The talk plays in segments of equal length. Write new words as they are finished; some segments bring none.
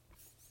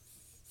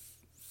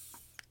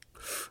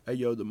Hey,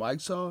 yo, the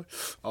mic's on?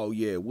 Oh,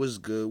 yeah, what's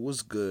good?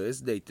 What's good?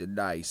 It's Nathan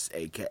Nice,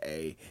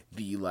 a.k.a.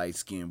 The Light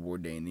Skin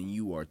Bourdain, and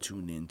you are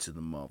tuned into the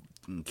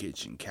Motherfucking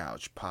Kitchen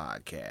Couch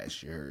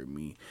Podcast. You heard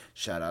me.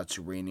 Shout out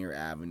to Rainier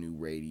Avenue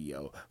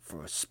Radio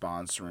for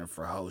sponsoring,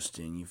 for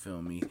hosting, you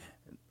feel me?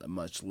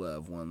 Much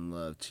love, one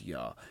love to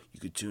y'all.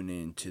 You could tune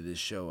in to this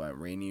show at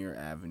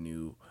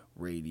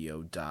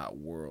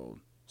rainieravenueradio.world.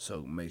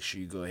 So make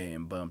sure you go ahead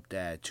and bump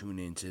that, tune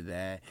into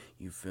that,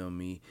 you feel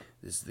me?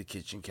 This is the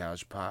Kitchen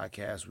Couch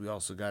Podcast. We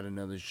also got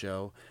another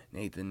show,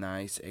 Nathan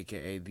Nice,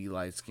 a.k.a. The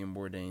Light Skin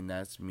Bourdain,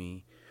 that's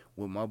me,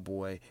 with my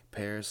boy,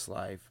 Paris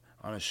Life,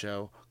 on a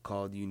show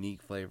called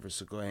Unique Flavors.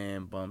 So go ahead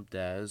and bump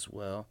that as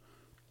well,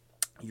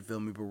 you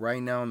feel me? But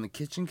right now on the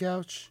Kitchen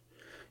Couch,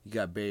 you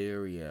got Bay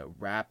Area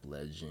rap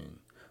legend,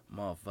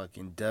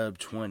 motherfucking Dubb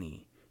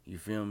 20, you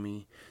feel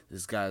me?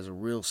 This guy's a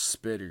real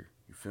spitter.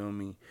 You feel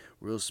me?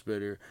 Real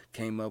spitter.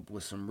 Came up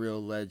with some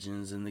real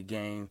legends in the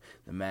game.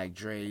 The Mac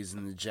Dre's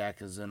and the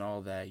Jackas and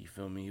all that. You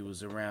feel me? He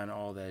was around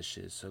all that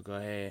shit. So go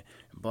ahead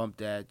and bump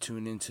that.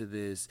 Tune into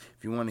this.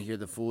 If you want to hear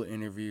the full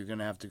interview, you're going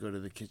to have to go to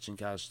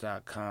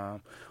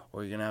thekitchencouch.com,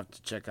 or you're going to have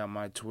to check out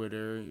my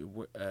Twitter,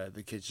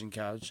 The Kitchen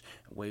Couch,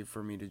 and wait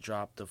for me to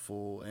drop the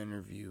full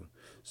interview.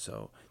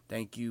 So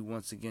thank you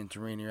once again to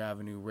Rainier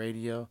Avenue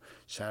Radio.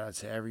 Shout out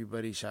to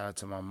everybody. Shout out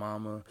to my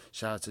mama.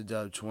 Shout out to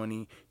Dubb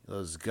 20.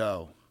 Let's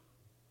go.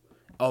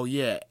 Oh,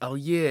 yeah,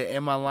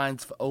 and my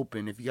line's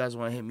open. If you guys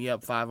want to hit me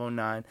up,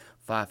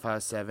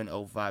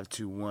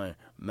 509-557-0521.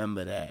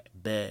 Remember that.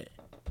 Bet.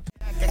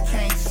 I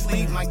can't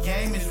sleep, my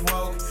game is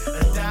woke.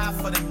 I die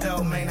for the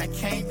dough, man, I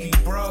can't be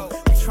broke.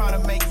 We trying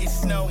to make it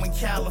snow in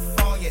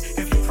California.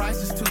 If your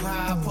price is too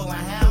high, I'll pull a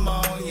hammer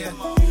on you.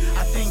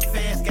 I think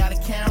feds got a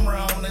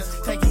camera on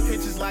us, taking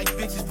pictures like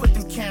bitches, put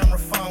them camera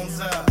phones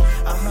up.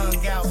 I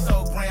hung out,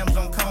 sold grams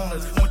on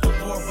corners. Went to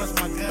war, bust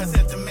my gun,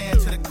 sent the man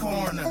to the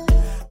corner.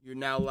 You're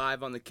now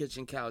live on the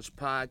Kitchen Couch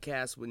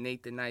Podcast with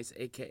Nathan Nice,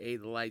 a.k.a.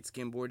 The Light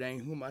Skin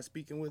Bourdain. Who am I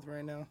speaking with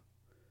right now?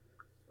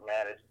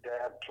 Man, it's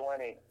Dubb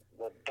 20,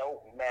 the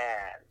dope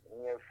man.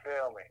 You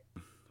feel me?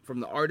 From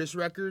the Artist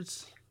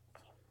Records?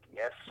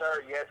 Yes,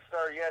 sir. Yes,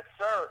 sir. Yes,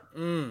 sir.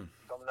 From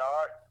the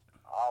art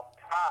off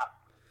top.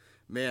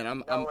 Man,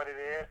 You know what it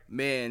is?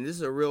 Man, this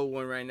is a real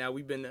one right now.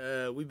 We've been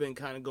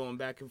kind of going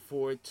back and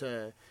forth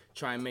to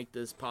try and make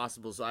this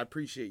possible. So I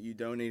appreciate you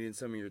donating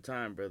some of your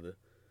time, brother.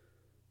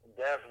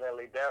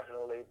 Definitely,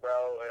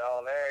 bro. And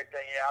on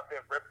everything, yeah, I've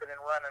been ripping and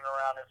running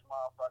around this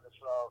motherfucker.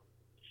 So,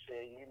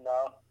 shit, you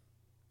know, as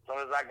soon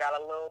as I got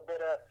a little bit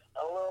of,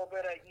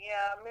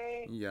 yeah, I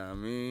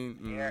mean.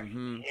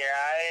 Mm-hmm. Yeah,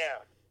 I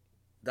am.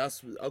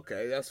 That's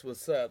okay. That's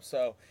what's up.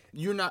 So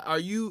you're not? Are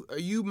you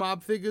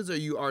Mob Figures or are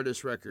you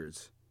Artist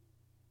Records?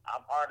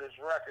 I'm Artist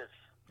Records.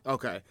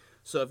 Okay.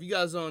 So if you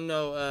guys don't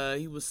know,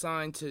 he was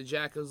signed to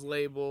Jacka's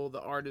label,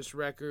 the Artist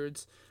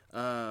Records.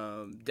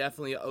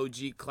 Definitely an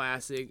OG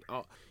classic.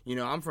 You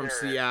know, I'm from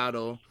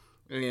Seattle,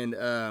 and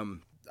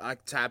I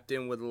tapped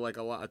in with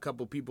a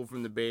couple people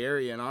from the Bay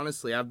Area, and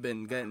honestly, I've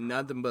been getting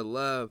nothing but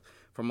love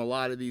from a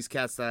lot of these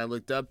cats that I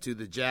looked up to.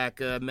 The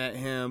Jacka, met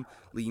him,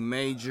 Lee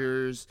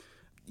Majors,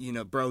 you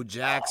know, Bro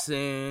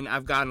Jackson.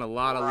 I've gotten a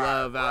lot of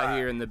love out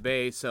here in the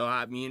Bay, so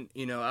I mean,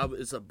 you know,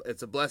 it's a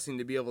blessing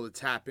to be able to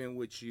tap in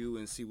with you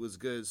and see what's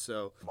good.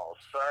 So most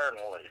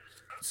certainly.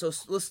 So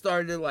let's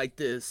start it like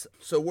this.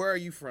 So where are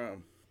you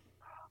from?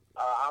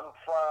 I'm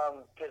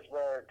from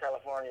Pittsburgh,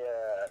 California,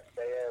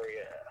 Bay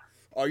Area.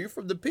 Oh, you're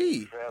from the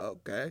P.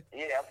 Okay.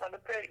 Yeah, I'm from the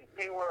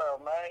P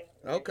world, man.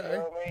 Okay. You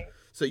feel me?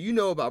 So you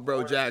know about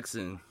Bro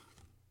Jackson.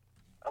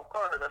 Of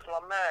course, that's my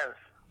man.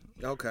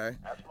 Okay.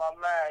 That's my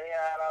man, you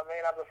know what I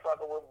mean? I've been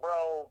fucking with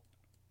Bro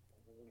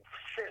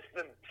since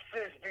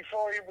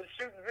before he was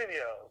shooting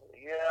videos,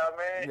 you know what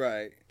I mean?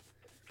 Right.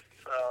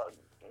 So,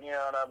 you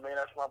know what I mean?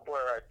 That's my boy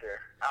right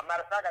there. As a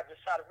matter of fact, I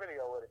just shot a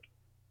video with him.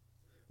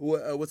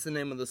 What's the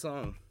name of the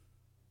song?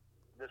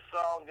 The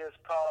song is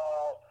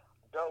called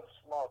Dope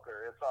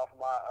Smoker. It's off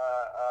my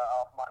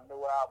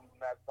new album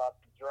that's about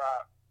to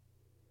drop.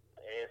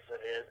 It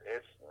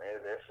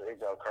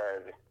go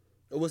crazy.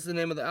 What's the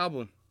name of the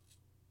album?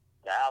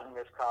 The album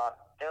is called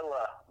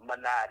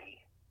Illuminati.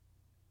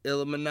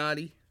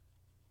 Illuminati?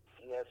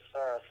 Yes,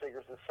 sir. A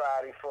secret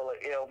society full of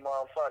ill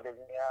motherfuckers,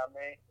 you know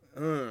what I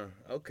mean?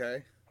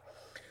 Okay.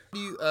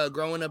 You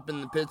growing up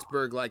in the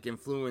Pittsburgh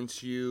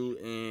influenced you,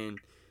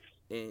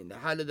 and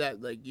how did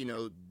that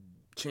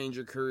change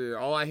your career?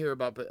 All I hear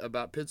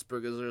about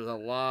Pittsburgh is there's a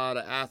lot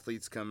of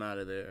athletes come out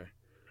of there.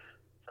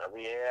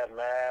 Yeah,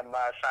 man.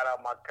 Shout out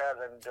my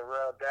cousin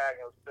Darrell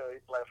Daniels too. He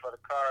played for the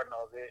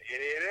Cardinals. It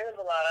is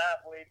a lot of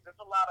athletes.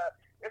 It's a lot of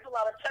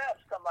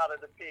champs come out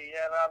of the P. You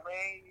know what I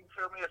mean? You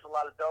feel me? It's a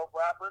lot of dope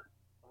rappers,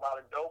 a lot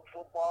of dope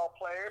football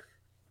players,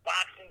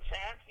 boxing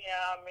champs. You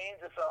know what I mean?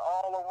 Just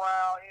all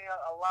around. You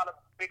know, a lot of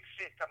big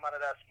shit come out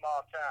of that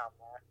small town,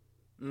 man.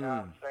 You know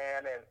what I'm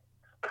saying? And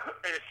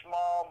it's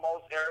small.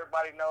 Most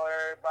everybody know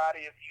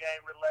everybody. If you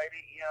ain't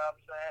related, you know what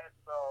I'm saying?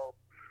 So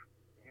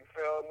you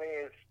feel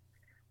me? It's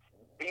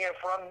being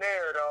from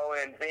there, though,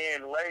 and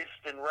being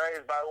laced and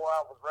raised by who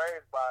I was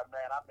raised by,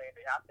 man, I mean,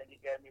 I think he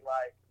gave me,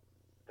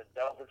 the the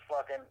dopest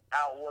fucking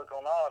outlook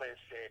on all this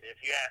shit, if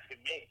you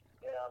asking me.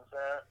 You know what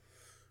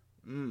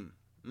I'm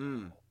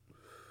saying?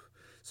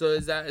 So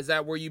is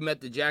that where you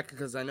met the Jacka?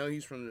 Because I know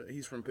he's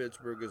from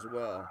Pittsburgh as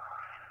well.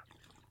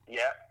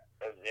 Yeah,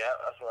 that's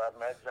where I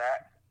met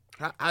Zach.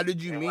 How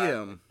did you meet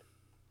him?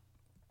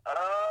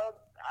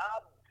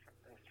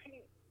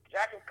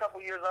 Jack is a couple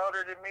years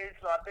older than me,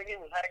 so I think he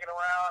was hanging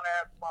around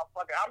at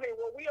motherfucker. I mean,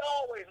 well, we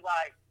always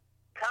like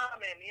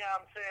common, you know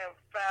what I'm saying,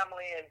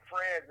 family and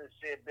friends and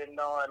shit been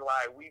knowing,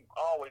 like, we've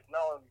always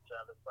known each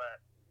other,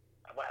 but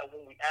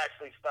when we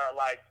actually start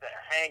like to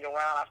hang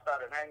around, I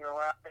started hanging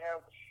around him,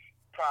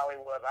 probably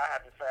was, I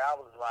have to say, I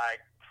was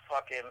like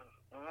fucking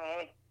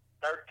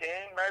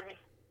 13 maybe.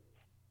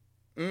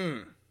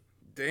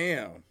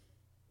 Damn.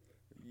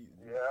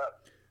 Yeah.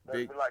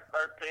 Maybe like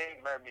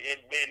 13, maybe.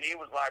 And he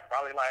was like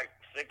probably like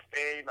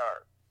 16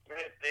 or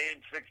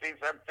 15, 16,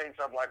 17,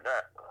 something like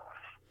that.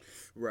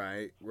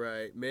 Right.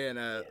 Man,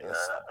 a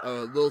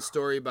little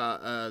story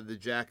about the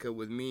Jacka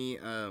with me.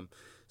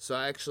 So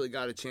I actually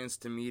got a chance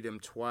to meet him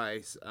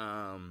twice.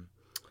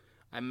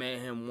 I met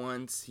him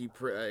once. He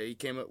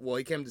came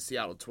to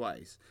Seattle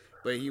twice.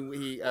 But he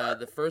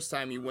the first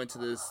time he went to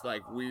this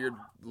like weird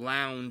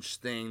lounge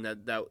thing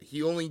that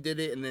he only did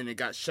it and then it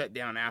got shut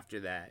down after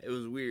that. It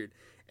was weird.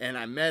 And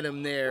I met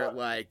him there,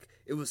 like,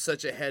 it was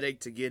such a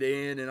headache to get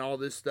in and all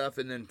this stuff.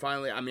 And then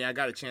finally, I mean, I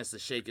got a chance to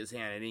shake his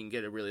hand. I didn't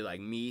get to really, like,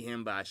 meet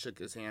him, but I shook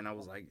his hand. I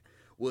was like,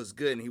 what's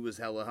good? And he was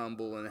hella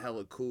humble and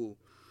hella cool.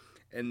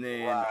 And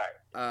then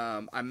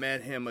I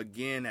met him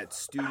again at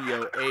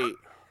Studio 8.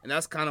 And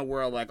that's kind of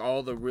where, like,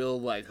 all the real,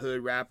 like,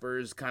 hood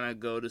rappers kind of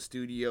go to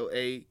Studio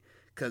 8.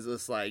 Because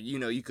it's like, you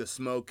know, you could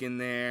smoke in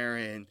there.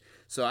 And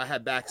so I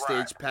had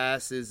backstage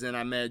passes, and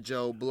I met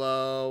Joe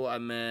Blow. I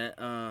met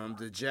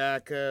the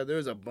Jacka. There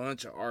was a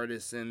bunch of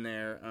artists in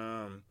there.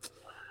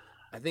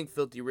 I think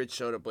Filthy Rich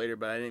showed up later,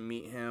 but I didn't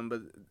meet him.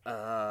 But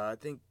I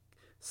think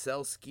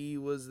Selsky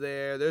was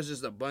there. There's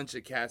just a bunch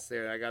of cats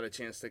there that I got a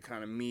chance to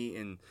kind of meet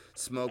and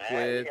smoke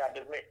with.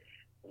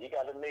 You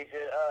got to meet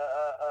a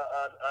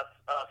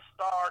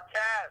star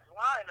cast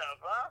lineup,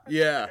 huh?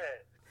 Yeah.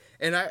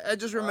 And I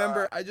just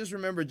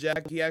remember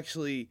Jack. He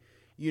actually,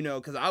 you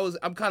know, because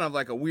I'm kind of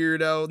like a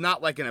weirdo,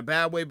 not like in a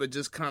bad way, but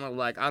just kind of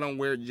like I don't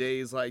wear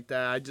J's like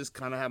that. I just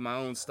kind of have my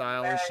own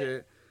style and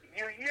shit.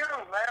 You man,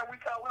 we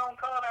don't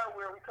call that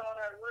weird. We call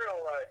that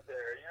real right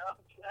there. You know what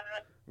I'm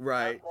saying?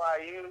 Right. That's why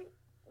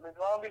as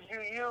long as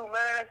you,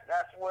 man,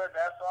 that's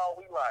all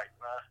we like,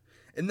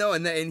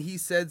 man. And he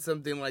said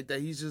something like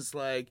that. He's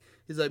like,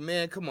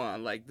 man, come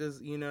on, like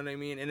this, you know what I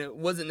mean? And it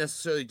wasn't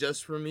necessarily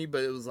just for me,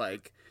 but it was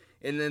like.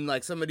 And then,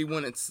 like, somebody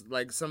wouldn't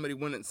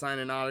sign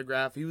an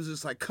autograph. He was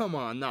just like, come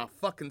on,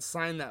 fucking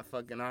sign that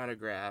fucking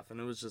autograph. And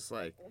it was just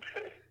like,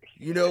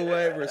 you know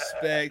what?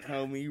 Respect,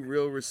 homie.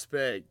 Real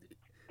respect.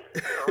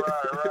 Right.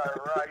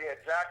 Yeah,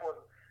 Jack,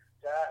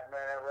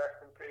 man,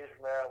 rest in peace,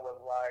 man,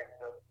 was like,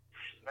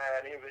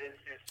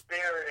 his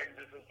spirit and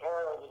just his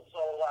aura was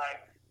so,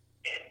 like,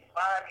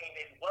 inviting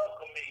and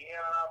welcoming, you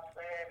know what I'm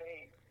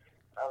saying?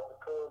 That was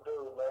a cool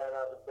dude, man.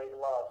 That was a big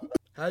loss, man.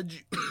 How'd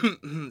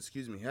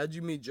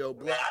you meet Joe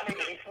Blow? Man, I need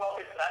to be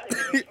smoking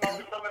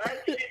some of that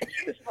shit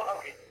you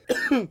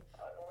smoking.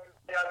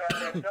 Y'all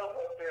got that dope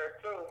up there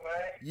too,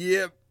 man.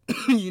 Yep.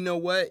 You know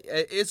what?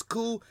 It's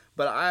cool,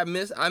 but I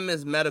miss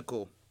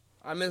medical.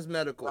 I miss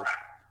medical. Right.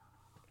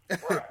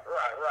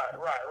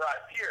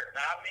 Pure. I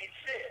mean,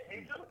 shit. Me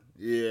too.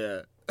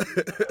 Yeah.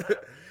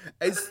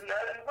 It's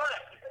nothing but.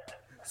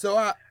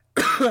 So,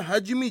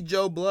 how'd you meet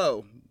Joe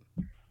Blow?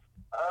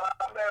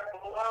 I met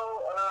Blow.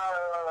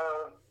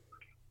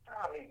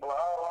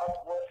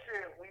 Well,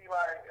 shit. We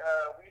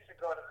used to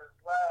go to this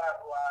lab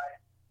like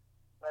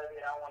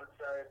maybe I want to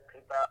say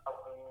 2000.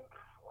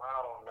 I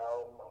don't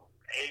know,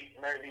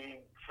 8 maybe.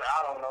 I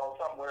don't know,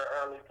 somewhere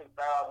early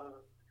 2000s.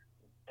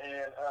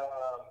 And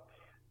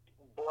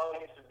Blow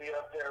used to be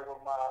up there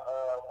with my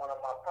one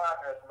of my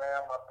partners,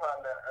 man. My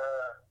partner,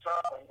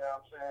 Charlie. You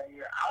know what I'm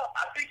saying? Yeah,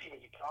 I think he was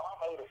a con. I don't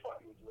know who the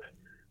fuck he was with.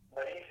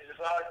 But he used to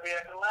just always be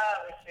at the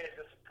lab and shit,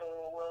 just a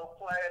cool little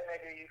player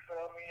nigga, you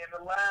feel me, in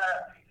the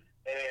lab.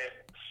 And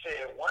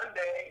shit, one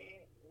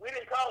day, we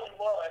didn't call him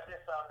Blow at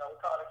this time, though,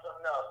 we called him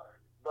something else.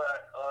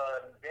 But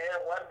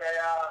then one day,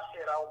 I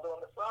was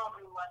doing the song,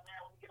 he was like,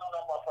 man, we get on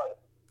that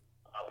motherfucker.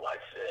 I was like,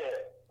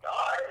 shit,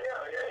 alright,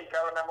 yeah, he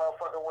got on that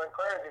motherfucker, went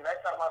crazy.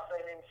 Next time I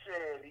seen him,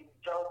 shit, he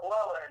Joe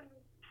Blow and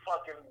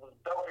fucking was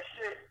dope as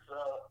shit.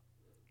 So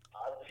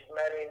I just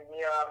met him,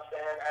 you know what I'm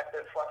saying, at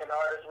the fucking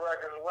Artist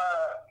Records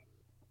lab.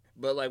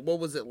 But like, what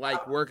was it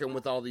like working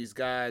with all these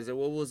guys, and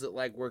what was it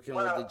like working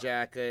with the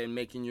Jacka and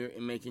making your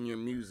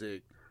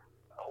music?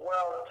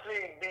 Well,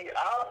 see,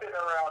 I've been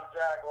around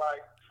Jack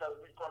like, so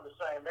we from the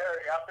same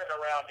area. I've been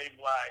around him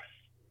like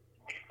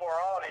before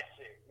all this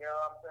shit. You know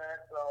what I'm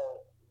saying? So,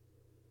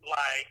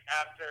 like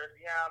after,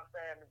 you know what I'm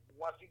saying?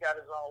 Once he got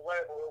his own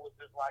label, it was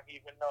just like it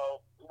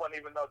wasn't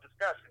even no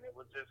discussion. It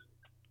was just,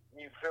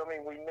 you feel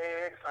me? We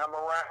niggas, I'm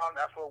around.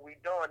 That's what we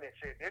doing this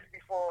shit. This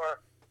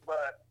before,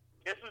 but.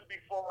 This was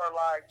before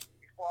Artist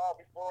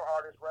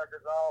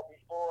Records, all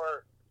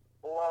before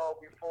Blow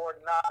before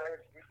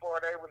knowledge,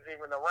 before they was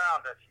even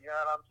around us. You know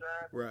what I'm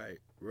saying?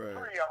 Right.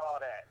 Free all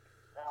that.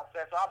 You know what I'm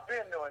saying? So I've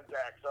been doing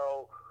Jack.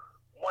 So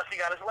once he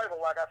got his label,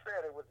 like I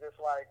said, it was just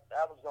like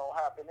that was gonna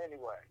happen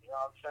anyway. You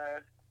know what I'm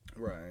saying?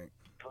 Right.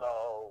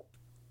 So.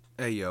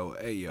 Hey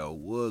yo,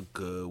 what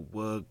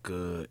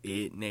good?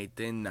 It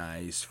Nathan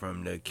Nice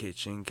from the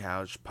Kitchen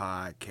Couch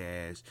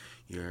Podcast.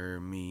 You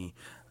heard me.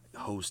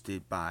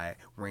 Hosted by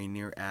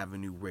Rainier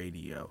Avenue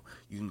Radio.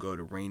 You can go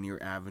to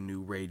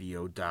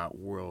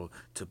rainieravenueradio.world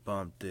to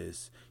bump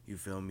this. You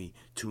feel me?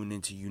 Tune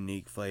into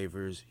unique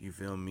flavors. You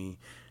feel me?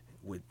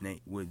 With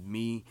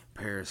me,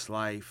 Paris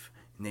Life,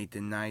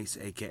 Nathan Nice,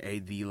 aka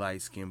the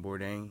Light Skin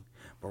Bourdain.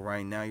 But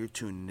right now you're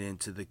tuning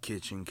into the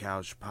Kitchen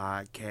Couch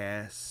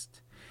Podcast.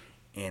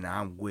 And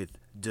I'm with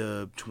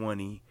Dubb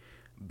 20,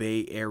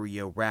 Bay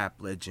Area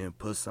rap legend.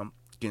 Put some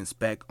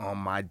spec on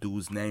my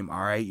dude's name.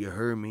 Alright, you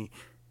heard me?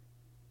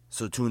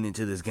 So tune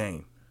into this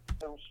game.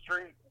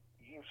 Street,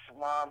 you know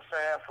what I'm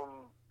saying, from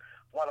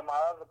one of my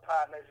other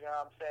partners, you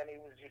know what I'm saying, he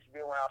was used to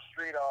be around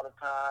street all the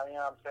time, you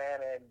know what I'm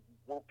saying, and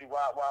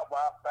whoop-de-wop,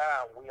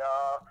 bam, we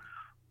all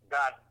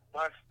got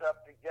bunched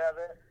up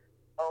together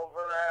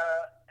over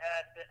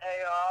at the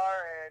AR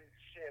and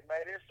shit,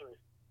 made history.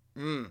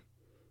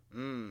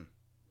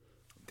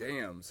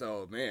 Damn.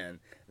 So man,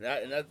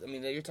 that I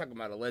mean, you're talking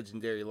about a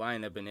legendary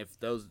lineup, and if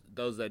those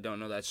that don't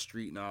know, that's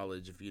street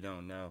knowledge. If you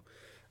don't know,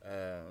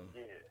 Yeah.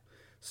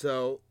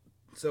 So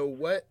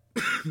what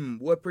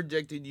what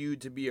projected you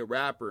to be a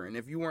rapper? And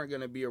if you weren't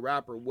gonna be a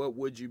rapper, what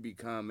would you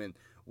become? And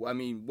I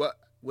mean, what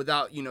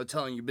without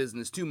telling your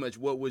business too much,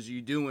 what was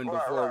you doing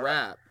before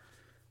rap?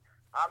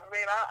 I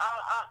mean,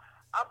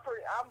 I'm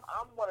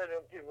one of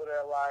them people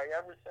that like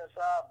ever since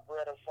I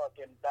read a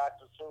fucking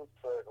Dr. Seuss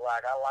book,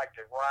 like I liked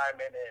it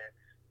rhyming and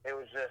it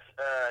was just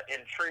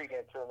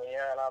intriguing to me. You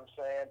know what I'm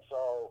saying?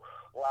 So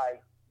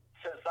like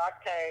since I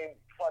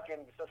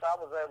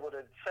was able to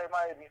say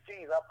my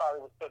ABCs, I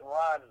probably was putting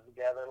rhymes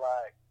together.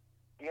 Like,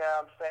 you know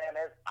what I'm saying?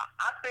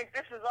 I think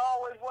this is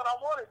always what I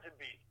wanted to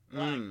be.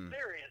 Like,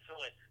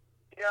 seriously.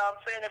 You know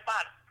what I'm saying? If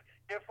I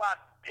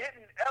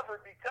didn't ever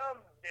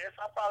become this,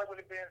 I probably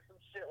would have been some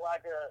shit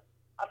like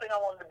I think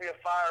I wanted to be a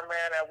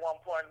fireman at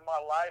one point in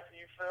my life.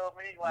 You feel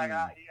me? Like,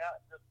 I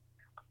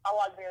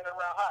like being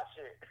around hot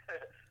shit.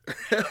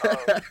 You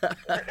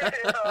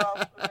know what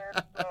I'm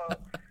saying? So,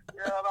 you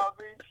know what I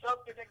mean?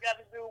 Something that got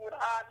to do with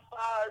hot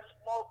fire,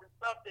 smoke, and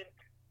something,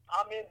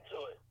 I'm into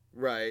it.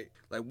 Right.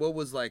 Like, what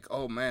was like,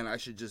 oh, man, I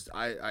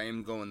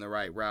am going the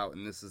right route,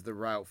 and this is the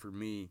route for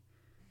me.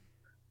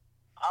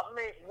 I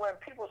mean, when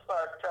people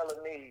start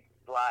telling me,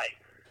 like,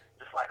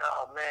 just like,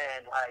 oh,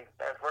 man, like,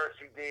 that verse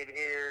you did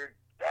here,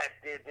 that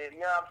did,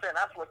 you know what I'm saying?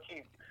 That's what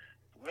keeps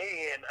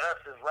me and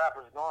us as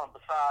rappers going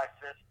besides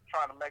just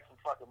trying to make some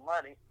fucking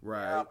money.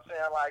 Right. You know what I'm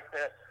saying? Like,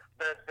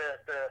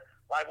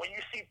 like when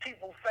you see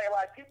people say,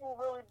 like, people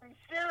really be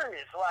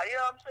serious. Like, you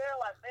know what I'm saying?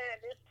 Like, man,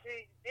 this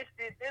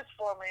did this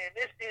for me, and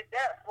this did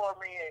that for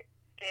me.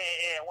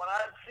 And when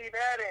I see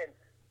that and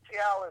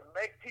see how it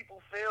make people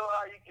feel,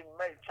 how you can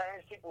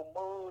change people's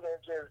mood and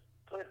just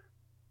put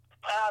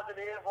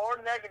positive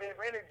or negative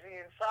energy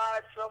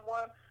inside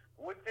someone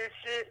with this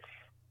shit,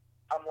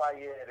 I'm like,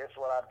 yeah, this is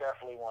what I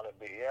definitely want to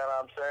be. You know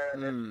what I'm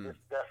saying? This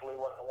is definitely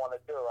what I want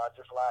to do. I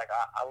just like,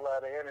 I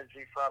love the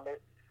energy from it.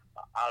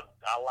 I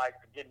like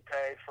getting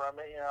paid from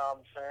it, you know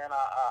what I'm saying?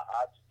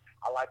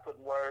 I like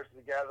putting words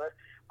together.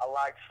 I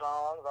like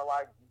songs. I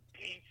like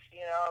beats,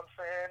 you know what I'm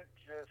saying?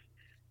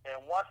 And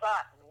once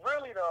I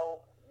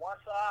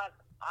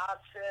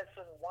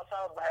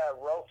had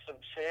wrote some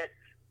shit,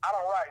 I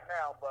don't write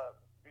now, but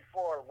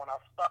before when I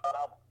started,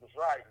 I was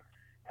writing.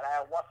 And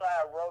once I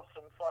had wrote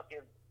some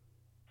fucking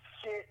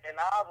shit, and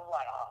I was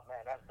like, oh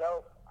man, that's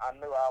dope. I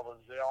knew I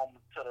was on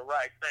to the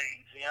right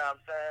things, you know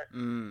what I'm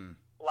saying?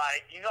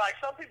 Like,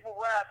 like some people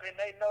rap and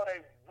they know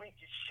they weak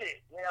as shit,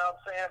 you know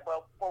what I'm saying?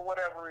 But for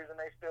whatever reason,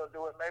 they still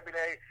do it. Maybe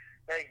they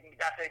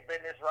got their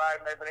business right.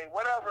 Maybe they,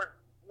 whatever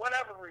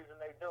reason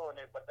they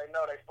doing it, but they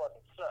know they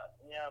fucking suck,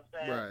 you know what I'm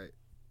saying? Right.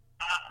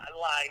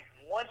 Like,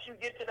 once you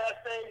get to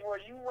that stage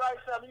where you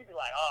write something, you be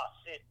like, oh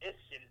shit, this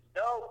shit is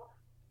dope.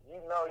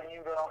 You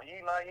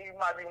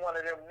might be one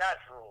of them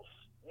naturals,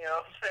 you know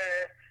what I'm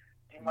saying?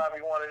 You might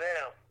be one of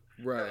them.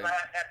 Right.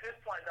 At this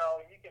point,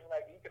 though, you can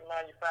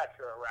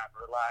manufacture a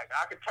rapper. Like,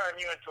 I could turn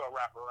you into a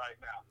rapper right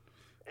now.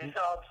 You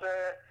know what I'm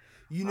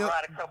saying?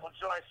 Write a couple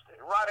joints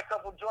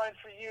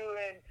for you,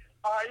 and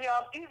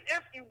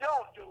if you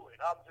don't do it,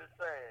 I'm just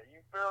saying.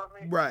 You feel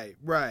me? Right.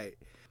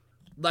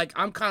 Like,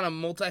 I'm kind of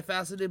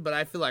multifaceted, but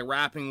I feel like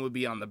rapping would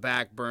be on the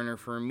back burner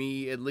for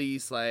me, at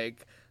least,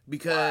 like,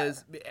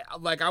 because,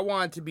 like, I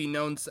want it to be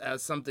known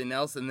as something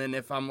else, and then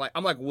if I'm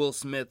like Will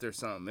Smith or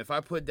something, if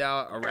I put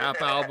down a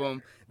rap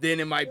album, then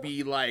it might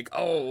be like,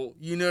 oh,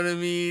 you know what I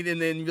mean? And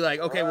then you'd be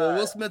like, okay, well,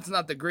 Will Smith's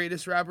not the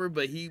greatest rapper,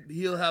 but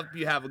he'll help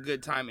you have a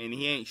good time, and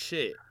he ain't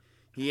shit.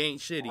 He ain't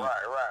shitty.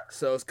 Right.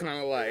 So it's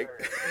kind of like...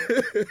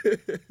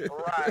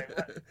 Right.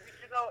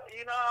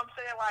 You know what I'm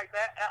saying? Like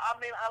that. I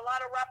mean, a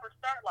lot of rappers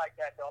start like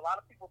that, though. A lot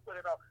of people put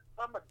it on.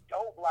 Some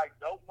dope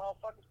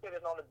motherfuckers put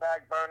it on the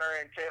back burner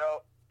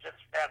until just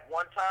at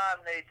one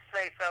time they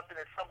say something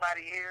that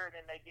somebody hear, and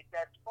then they get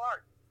that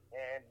spark,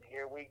 and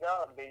here we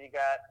go. And then you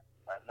got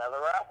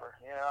another rapper.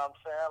 You know what I'm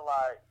saying?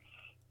 Like,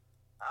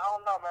 I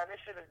don't know, man.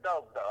 This shit is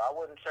dope, though. I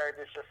wouldn't trade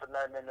this shit for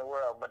nothing in the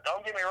world. But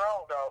don't get me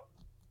wrong, though.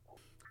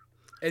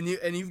 And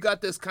you've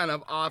got this kind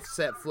of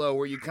offset flow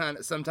where you kind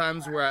of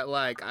sometimes where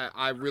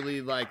I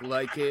really like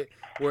it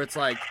where it's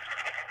like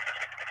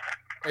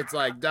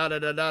da da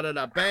da da da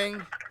da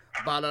bang,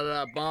 ba da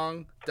da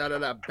bong, da da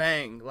da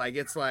bang. Like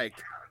it's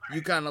like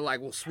you kind of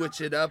like will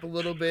switch it up a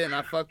little bit, and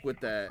I fuck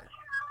with that.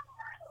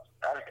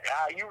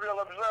 You real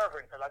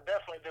observant, because I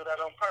definitely do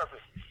that on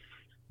purpose.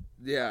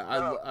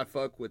 Yeah, I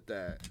fuck with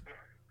that.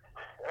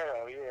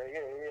 Hell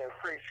yeah.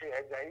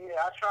 Appreciate that.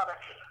 Yeah, I try to.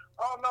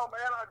 Oh no,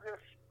 man. I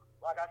just.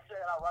 Like I said,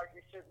 I write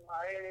this shit in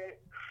my head.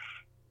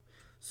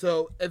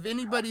 So, if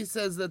anybody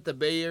says that the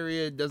Bay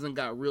Area doesn't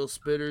got real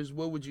spitters,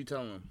 what would you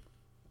tell them?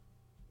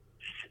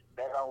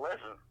 They don't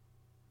listen.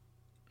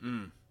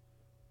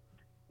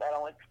 They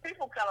don't.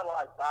 People kind of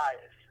like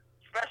bias,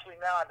 especially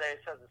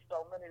nowadays because there's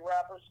so many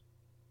rappers.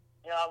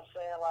 You know what I'm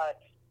saying? Like,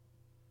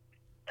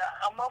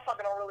 a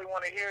motherfucker don't really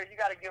want to hear it. You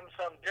got to give them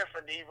something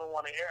different to even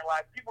want to hear it.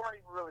 Like, people don't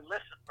even really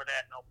listen for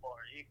that no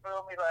more. You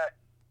feel me? Like,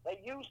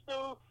 they used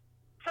to.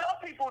 Some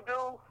people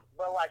do.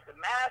 But like the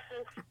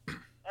masses,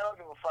 they don't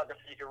give a fuck if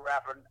you can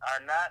rap or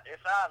not.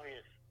 It's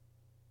obvious.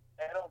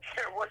 They don't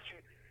care what you.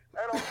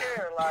 They don't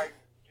care. Like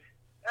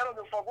they don't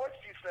give a fuck what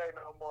you say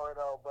no more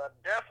though. But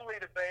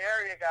definitely the Bay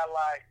Area got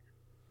like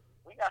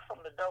we got some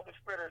of the dopest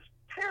spitters.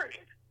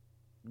 Period.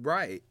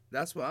 Right.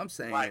 That's what I'm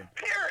saying. Like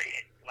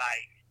period.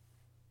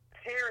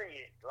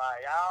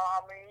 Like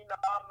I mean, you know,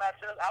 I match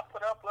us. I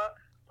put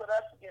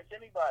us against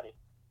anybody.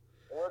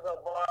 We'll go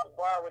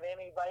bar with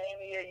anybody,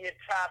 any of your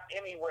top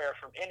anywhere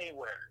from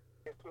anywhere.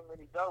 There's too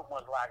many dope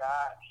ones. Like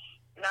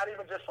not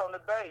even just from the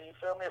Bay. You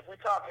feel me? If we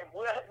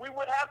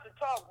would have to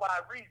talk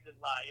by reason.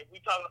 Like if we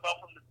talking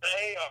about from the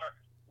Bay, or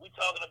we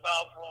talking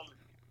about from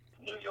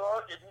New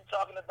York, if we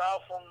talking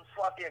about from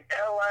fucking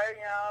LA,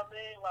 you know what I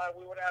mean? Like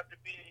we would have to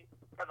be.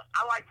 Cause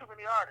I like too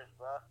many artists,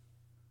 bro.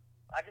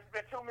 Like it's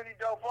been too many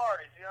dope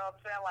artists. You know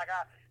what I'm saying? Like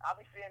I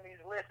be seeing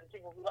these lists and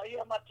people be like,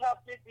 yeah, my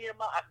top 50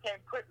 I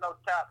can't put no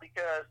top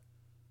because.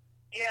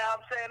 Yeah,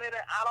 I'm saying it.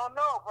 I don't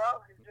know,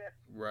 bro. It's just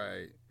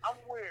right. I'm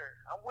weird.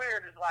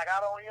 It's like I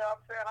don't. You know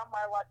what I'm saying? I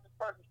might like this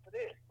person for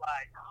this.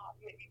 Like, oh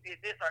yeah, he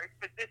did this, or he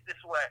fit this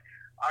way,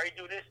 or he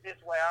do this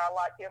way. I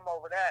like him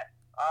over that.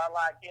 Or I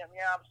like him.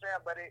 You know what I'm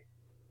saying? But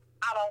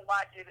I don't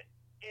like it.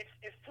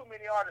 It's too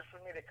many artists for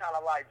me to kind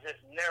of like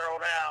just narrow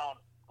down.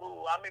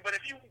 Ooh, I mean, but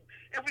if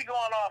we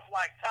going off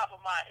like top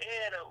of my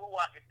head or who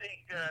I could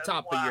think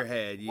top of your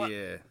head, what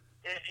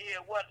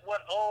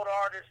old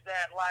artists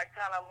that like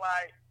kind of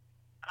like.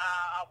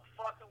 I'm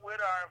fucking with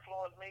or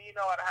influenced me. You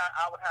know what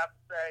I would have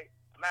to say?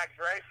 Mac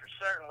Dre for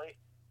certainly.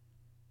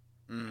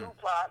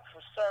 Tupac for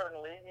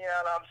certainly. You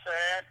know what I'm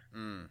saying?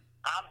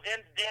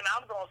 Then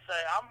I'm gonna say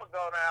I'm gonna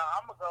go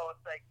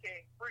and say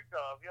King Freako.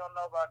 If you don't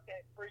know about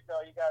King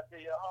Freako, you gotta do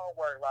your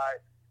homework.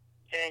 Like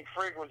King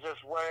Freak was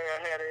just way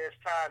ahead of his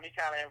time. He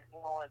kind of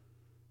influenced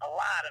a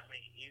lot of me.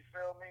 You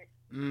feel me?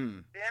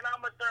 Then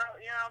I'm gonna throw.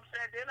 You know what I'm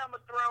saying? Then I'm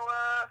gonna throw.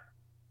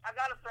 I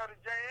gotta throw the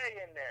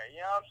J.A. in there.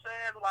 You know what I'm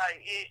saying? Like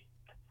it.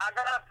 I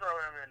gotta throw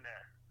him in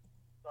there.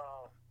 So,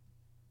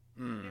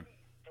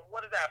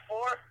 what is that,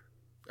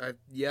 4?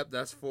 Yep,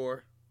 that's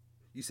 4.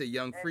 You say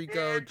Young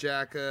Freako,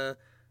 Jacka,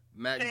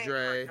 Mac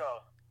Dre.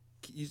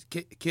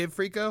 Kid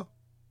Freako?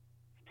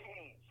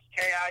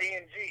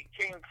 K-I-N-G,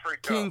 King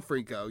Freako. King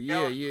Freako,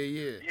 yeah.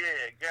 Yeah,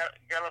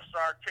 Ghetto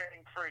Star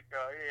King Freako.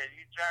 Yeah,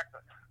 you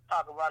Jacka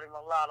talk about him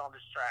a lot on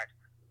this track.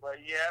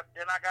 But yeah,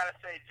 then I gotta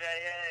say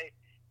J.A.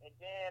 And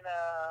then,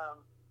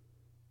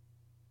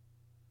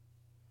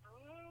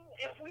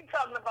 if we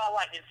talking about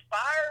like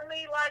inspire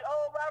me, like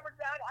old Robert,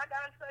 I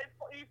gotta say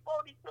he's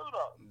 42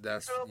 though.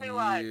 That's you feel me?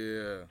 Like,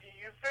 yeah.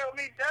 You feel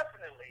me?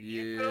 Definitely. Yeah.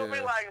 You feel me?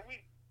 Like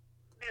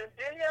then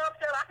you know what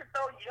I'm saying? I can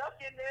throw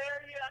Yuck in there.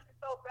 Yeah, I can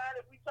throw back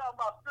if we talking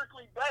about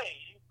strictly Bay.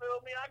 You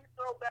feel me? I can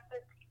throw back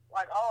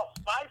like all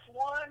Spice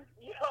One.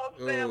 You know what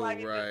I'm saying?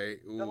 Like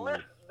right. The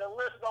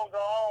list gonna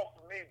go on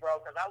for me, bro,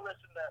 because I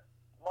listen to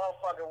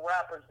motherfucking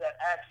rappers that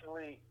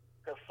actually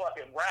can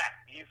fucking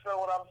rap. You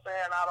feel what I'm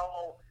saying? I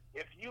don't.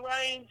 If you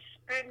ain't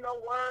spitting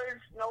no words,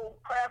 no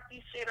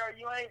crafty shit, or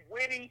you ain't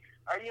witty,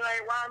 or you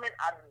ain't rhyming,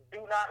 I do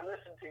not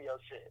listen to your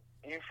shit.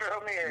 You feel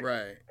me?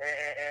 Right.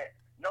 And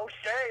no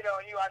shade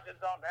on you. I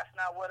just don't. That's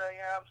not what you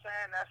know what I'm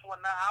saying. That's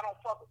what. I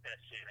don't fuck with that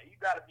shit. You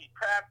got to be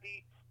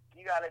crafty.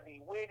 You got to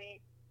be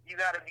witty. You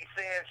got to be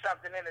saying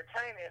something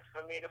entertaining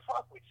for me to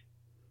fuck with you.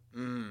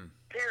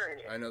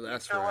 Period. I know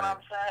that's you feel right. what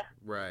I'm saying?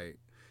 Right.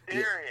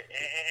 Period.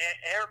 Yeah.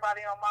 And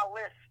everybody on my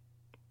list,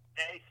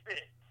 they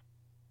spit.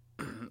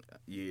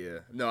 Yeah.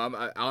 No,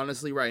 I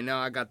honestly right now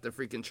I got the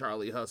freaking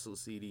Charlie Hustle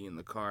CD in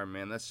the car,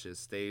 man. That shit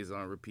stays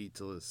on repeat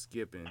till it's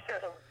skipping.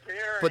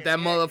 Put that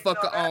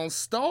motherfucker on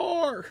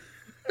Star.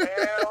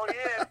 Hell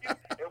yeah.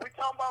 If we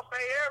talking about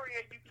Bay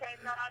Area, you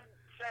cannot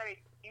say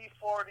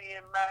E40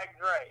 and Mac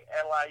Dre.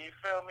 And like, you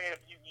feel me? If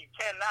you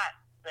cannot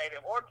say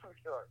them, or Too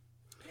Short.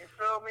 You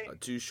feel me?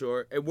 Too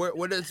short. And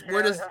where does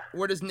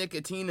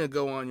Nicotina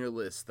go on your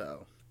list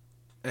though?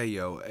 Hey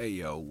yo,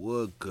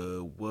 what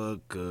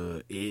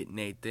good? It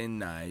Nathan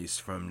Nice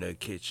from the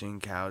Kitchen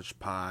Couch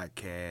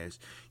Podcast.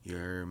 You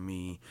heard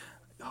me.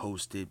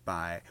 Hosted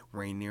by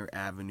Rainier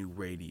Avenue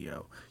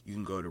Radio. You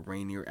can go to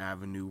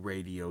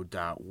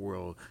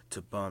RainierAvenueRadio.world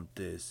to bump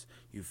this.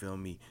 You feel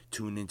me?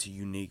 Tune into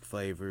unique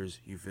flavors.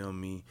 You feel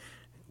me?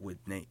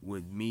 With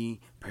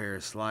me,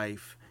 Paris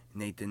Life,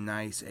 Nathan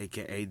Nice,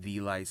 aka the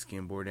Light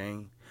Skin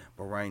Bourdain.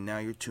 But right now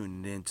you're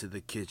tuning into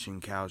the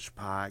Kitchen Couch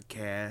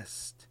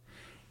Podcast,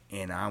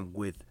 and I'm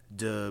with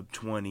Dubb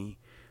 20,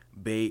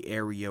 Bay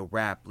Area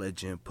rap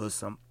legend. Put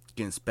some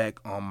spec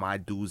on my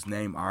dude's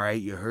name. All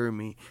right, you heard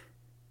me.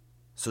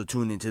 So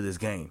tune into this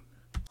game.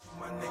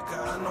 My nigga,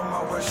 I know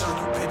my words, show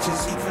you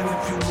pictures. Even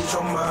if you lose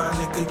your mind,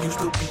 nigga, you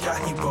still be a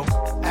hero.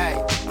 Hey,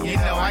 you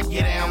know I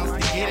get down with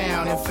the get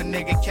down. If a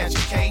nigga catch a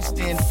case,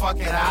 then fuck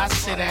it, I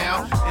sit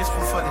down. This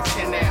one for the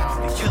 10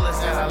 down. The killers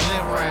that I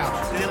live around.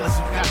 Dealers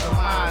who got the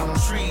line on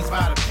trees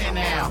by the pin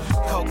down.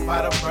 Coke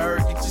by the bird,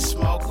 get you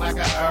smoke like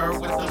a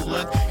herb with the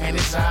look. In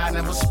his eye,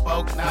 never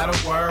spoke, not a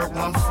word.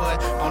 1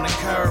 foot on the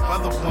curb,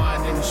 other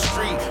one in the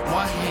street.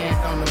 1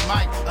 hand on the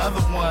mic,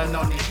 other one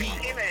on the beat.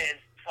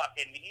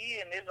 He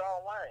in his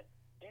own lane.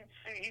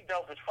 He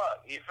dope as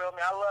fuck. You feel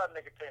me? I love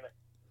Nicotina.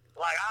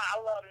 Like, I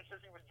love him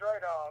since he was Dre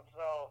Dog,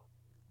 so,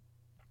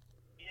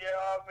 you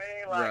know what I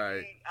mean? Like,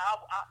 right.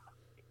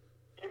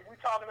 If we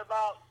talking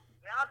about,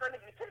 now I think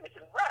Nicotina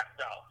can rap,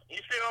 though.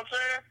 You see what I'm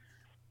saying?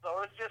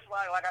 So it's just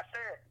like I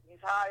said,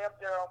 he's high up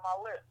there on my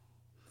list.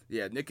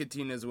 Yeah,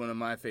 Nicotina is one of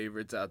my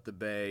favorites out the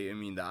Bay. I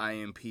mean, the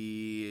IMP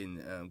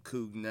and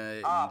Coog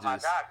Nut. Oh, my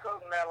God, Coog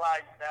Nut,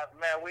 like, that,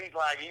 man, I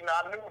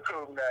knew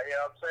Coog Nut, you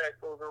know what I'm saying?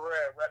 Cougar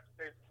Red, rest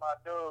in peace to my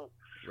dude.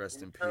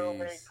 Rest in peace.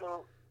 Me?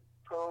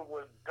 Coog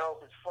was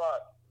dope as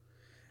fuck.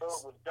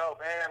 Coog was dope,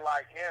 and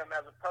like him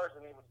as a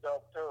person, he was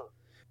dope too.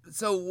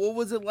 So what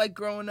was it like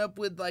growing up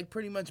with like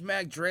pretty much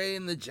Mac Dre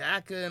and the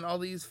Jacka and all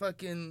these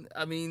fucking,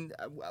 I mean,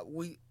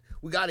 we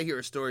got to hear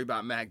a story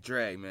about Mac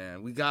Dre,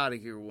 man. We got to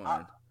hear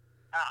one.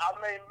 I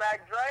mean,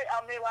 Mac Dre,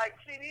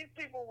 see, these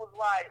people was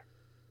like,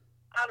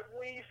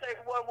 when you say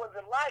what was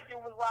it like, it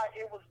was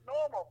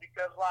normal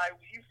because, like,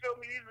 you feel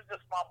me, these were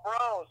just my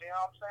bros, you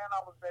know what I'm saying?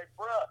 I was their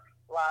bro.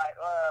 Like,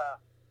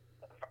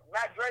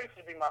 Mac Dre used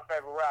to be my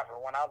favorite rapper.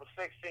 When I was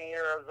 16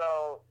 years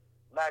old,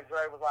 Mac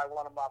Dre was, like,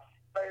 one of my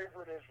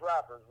favoriteest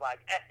rappers,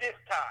 like, at this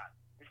time.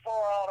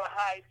 Before all the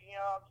hype,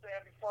 you know what I'm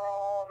saying?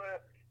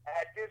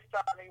 At this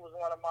time, he was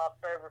one of my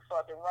favorite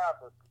fucking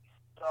rappers.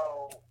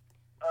 So,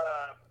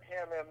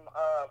 him and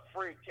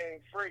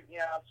King Freak, you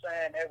know what I'm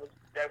saying? They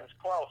was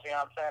close, you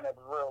know what I'm saying? They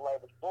was real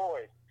labels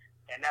boys.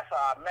 And that's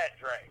how I met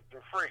Dre,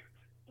 through Freak.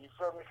 You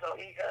feel me? So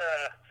he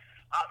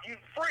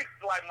Freak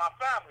like my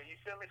family, you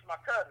feel me? It's my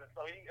cousin.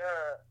 So he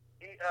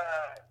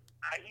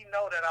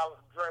know that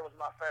Dre was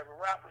my favorite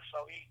rapper,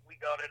 so we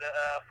go to the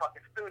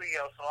fucking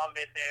studio, so I'm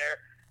in there,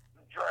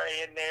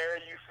 Dre in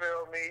there, you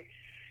feel me?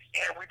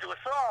 And we do a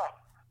song.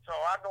 So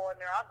I go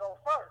in there, I go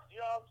first, you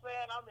know what I'm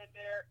saying? I'm in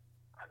there,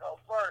 I go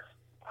first.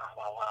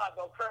 I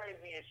go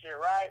crazy and shit,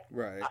 right?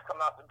 Right. I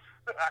come out the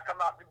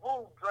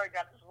booth. Dre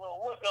got this little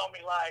look on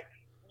me, like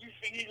you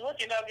see, he's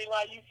looking at me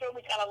like, you feel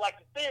me, kind of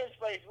like the thin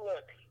space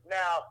look.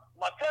 Now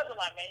my cousin,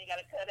 like, man, you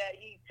gotta tell that.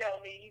 He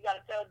tell me you gotta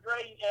tell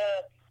Dre,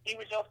 he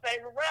was your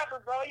favorite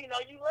rapper, bro. You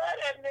know you love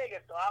that nigga.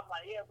 So I'm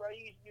like, yeah, bro,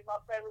 you used to be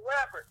my favorite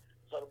rapper.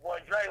 So the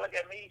boy Dre look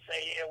at me,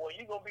 say, yeah, well,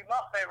 you gonna be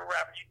my favorite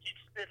rapper. You keep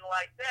spitting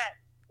like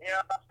that. You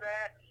know what I'm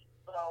saying?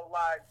 So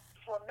like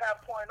from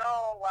that point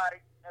on,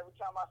 like. Every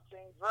time I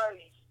seen Dre,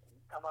 he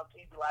come up to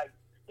me like,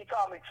 he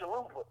called me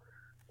Chalupa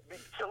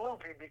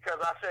because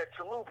I said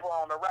Chalupa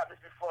on the rap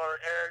before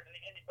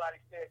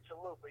anybody said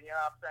Chalupa. You know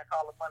what I'm saying?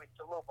 Call the money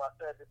Chalupa. I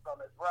said this on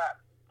his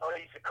rap. So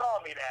he used to call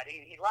me that.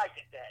 He liked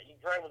it that.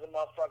 Dre was a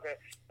motherfucker.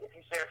 If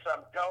he said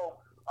something dope,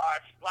 or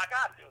like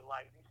I do,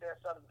 like if he said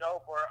something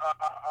dope or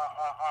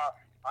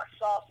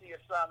saucy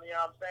or something, you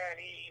know what I'm saying?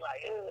 He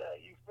like,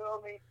 you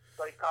feel me?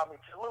 So he called me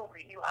Chalupa.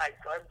 He like,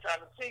 so every time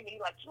he see me, he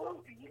like,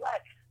 Chalupa. He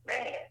like,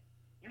 man.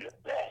 You the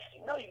best.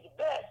 You know you the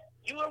best.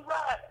 You a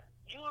rider.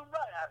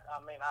 I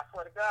mean, I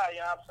swear to God,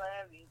 you know what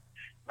I'm saying?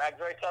 Mac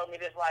Dre told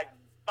me this like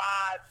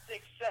 5,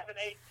 6,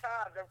 7, 8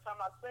 times every time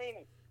I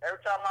seen him.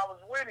 Every time I was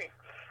with him.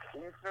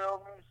 You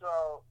feel me?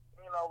 So,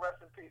 you know,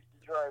 rest in peace to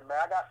Dre, man.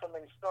 I got so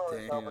many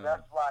stories, though, but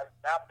that's like,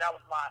 that's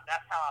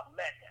how I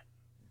met him.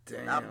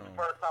 Damn. That was the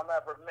first time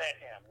I ever met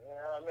him. You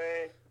know what I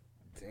mean?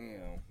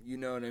 Damn, you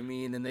know what I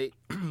mean? And they,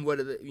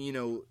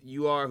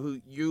 you are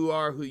who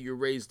you're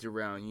raised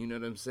around. You know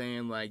what I'm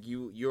saying? Like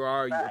you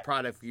are a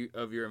product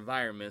of your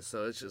environment.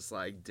 So it's just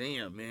like,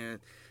 damn, man,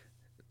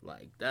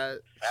 like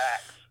that.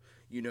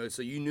 You know,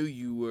 so you knew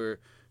you were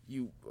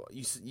you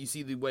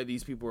see the way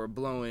these people are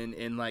blowing,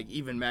 and like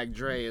even Mac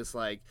Dre, it's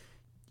like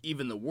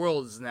even the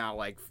world is now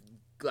like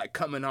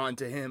coming on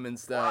to him and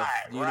stuff.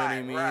 You know what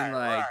I mean?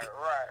 Right.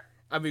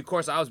 I mean, of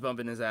course, I was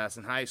bumping his ass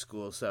in high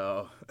school,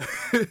 so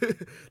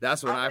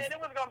that's when I mean,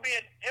 it was gonna be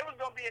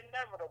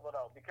inevitable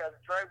though, because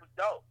Dre was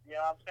dope. You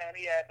know what I'm saying?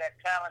 He had that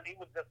talent. He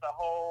was just a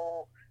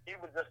whole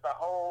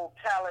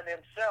talent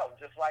himself.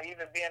 Just like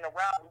even being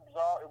around, it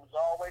was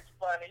always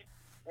funny.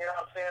 You know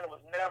what I'm saying? It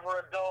was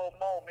never a dull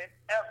moment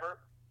ever.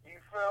 You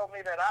feel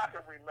me? That I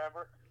can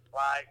remember.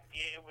 Like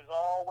it was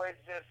always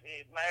just,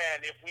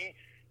 man.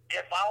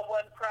 If I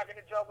wasn't cracking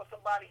a joke with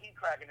somebody, he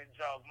cracking a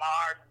joke.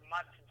 My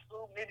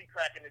Scoop Nitty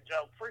cracking a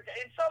joke.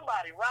 And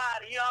somebody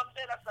riding, you know what I'm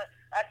saying?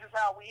 That's just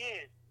how we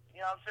is.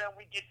 You know what I'm saying?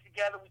 We get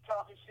together, we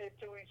talking shit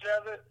to each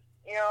other.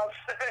 You know what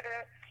I'm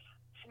saying?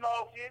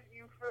 Smoking,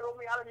 you feel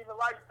me? I didn't even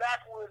like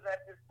backwoods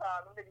at this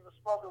time. Them niggas were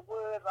smoking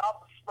woods. I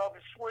was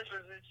smoking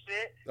swishers and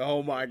shit.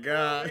 Oh my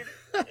God.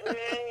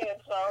 Yeah,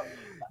 so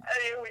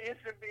it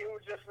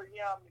was just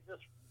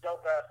just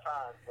dope ass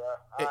times, bro.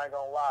 I ain't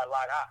gonna lie.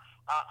 Like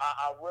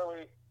I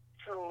really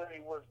truly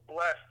was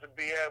blessed to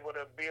be able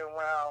to be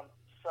around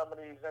some of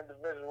these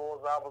individuals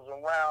I was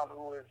around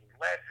who is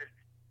legends,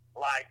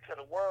 like, to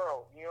the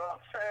world, you know what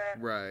I'm saying?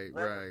 Right,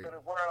 legends to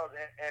the world,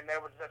 and they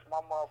were just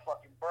my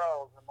motherfucking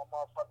bros and my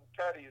motherfucking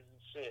cutties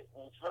and shit,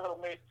 you feel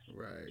me?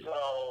 Right.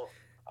 So,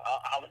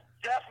 I was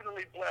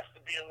definitely blessed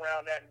to be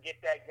around that and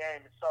get that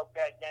game and soak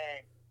that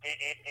game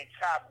and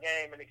chop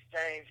game and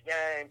exchange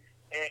game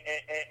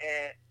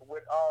and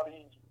with all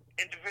these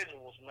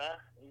individuals, man.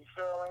 You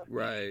feel me?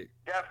 Right.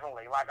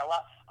 Definitely. Like, a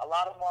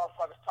lot of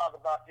motherfuckers talk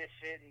about this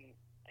shit and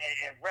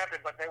rep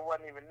it, but they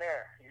wasn't even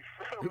there. You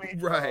feel me?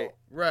 Right, so,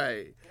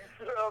 right. You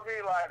feel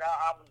me? Like,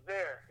 I was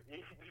there.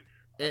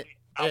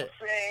 I was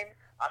seen.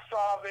 I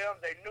saw them.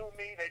 They knew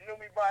me. They knew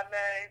me by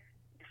name.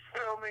 You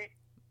feel me?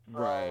 So,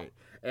 right.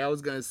 And I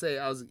was going to say,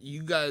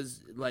 you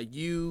guys, like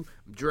you,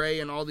 Dre,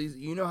 and all these,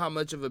 you know how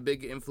much of a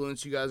big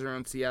influence you guys are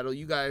on Seattle?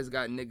 You guys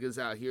got niggas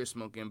out here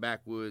smoking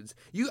backwoods.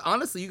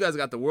 Honestly, you guys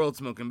got the world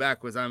smoking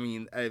backwoods. I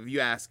mean, if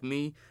you ask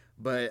me,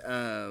 but,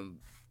 I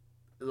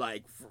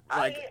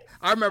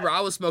remember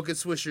I was smoking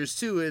Swishers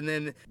too, and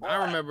then I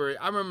remember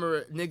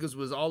niggas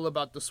was all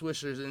about the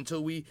Swishers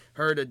until we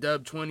heard a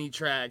Dubb 20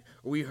 track,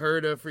 or we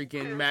heard a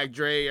freaking Mac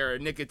Dre or a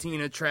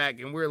Nicotina track,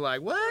 and we're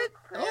like, what?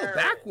 Oh,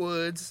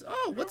 backwoods.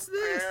 Oh, what's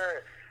this?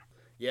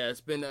 Yeah,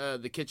 it's been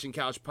the Kitchen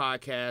Couch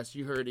Podcast.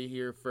 You heard it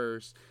here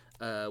first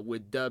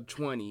with Dubb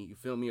 20. You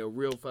feel me? A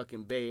real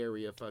fucking Bay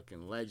Area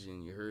fucking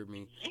legend. You heard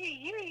me?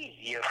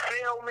 You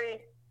feel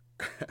me?